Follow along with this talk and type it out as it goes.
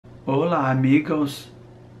Hola amigos,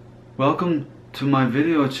 welcome to my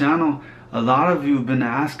video channel. A lot of you have been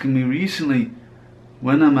asking me recently,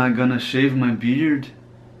 when am I gonna shave my beard?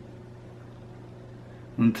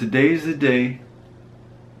 And today's the day.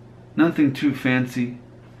 Nothing too fancy.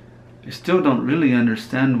 I still don't really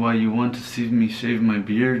understand why you want to see me shave my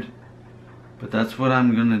beard, but that's what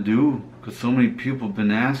I'm gonna do, because so many people have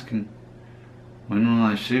been asking, when will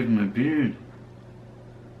I shave my beard?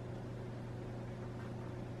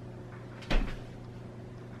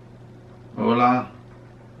 Hola.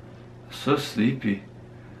 So sleepy.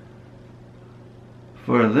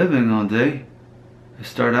 For a living all day, I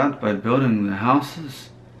start out by building the houses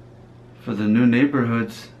for the new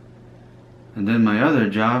neighborhoods, and then my other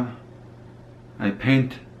job, I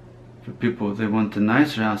paint for people. They want the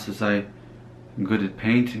nicer houses. I'm good at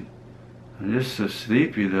painting. I'm just so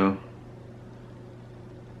sleepy though.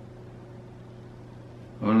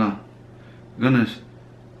 Hola. I'm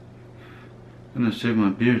gonna shave my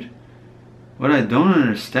beard. What I don't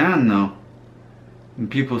understand though, when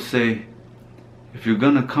people say, if you're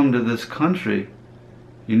gonna come to this country,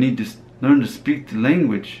 you need to learn to speak the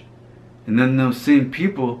language. And then those same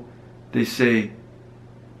people, they say,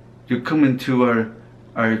 you're coming to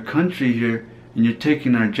our country here and you're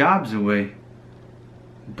taking our jobs away.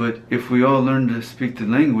 But if we all learn to speak the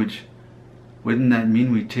language, wouldn't that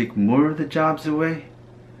mean we take more of the jobs away?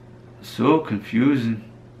 So confusing.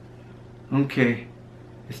 Okay,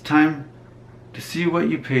 it's time to see what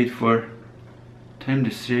you paid for. Time to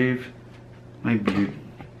shave my beard.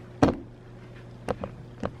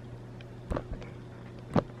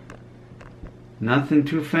 Nothing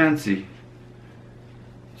too fancy.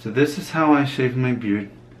 So this is how I shave my beard.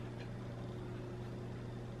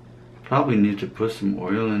 Probably need to put some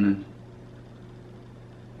oil in it.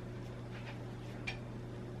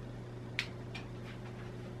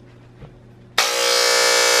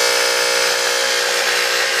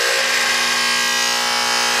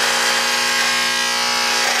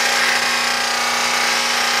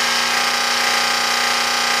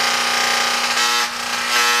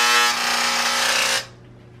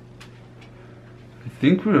 I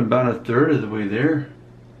think we're about a third of the way there.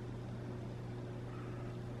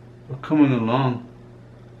 We're coming along.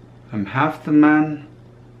 I'm half the man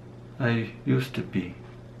I used to be.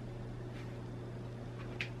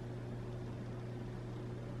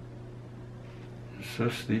 I'm so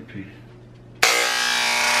sleepy.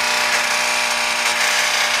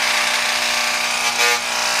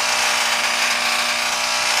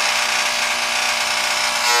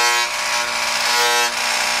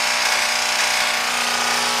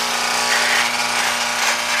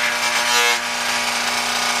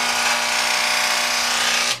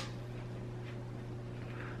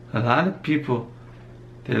 A lot of people,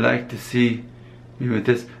 they like to see me with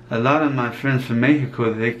this. A lot of my friends from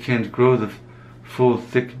Mexico, they can't grow the full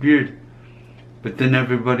thick beard. But then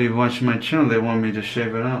everybody watching my channel, they want me to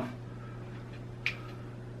shave it off.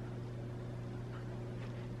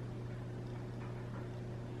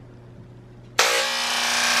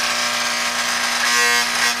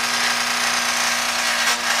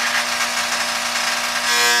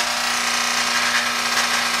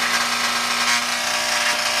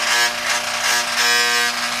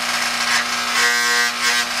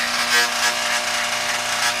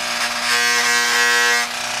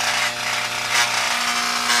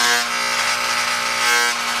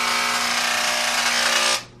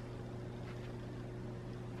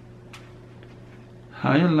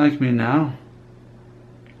 How you like me now?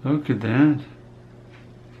 Look at that.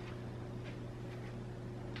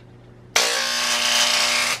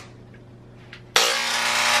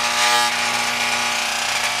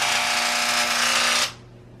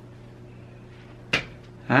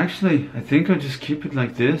 Actually, I think I'll just keep it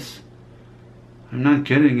like this. I'm not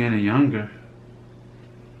getting any younger.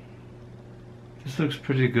 This looks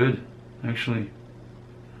pretty good, actually.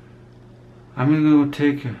 I'm gonna go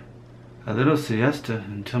take a little siesta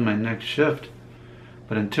until my next shift.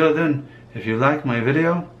 But until then, if you like my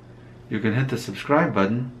video, you can hit the subscribe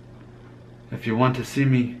button. If you want to see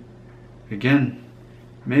me again,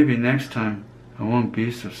 maybe next time I won't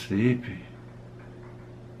be so sleepy.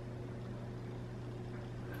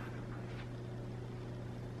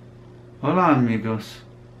 Hola amigos.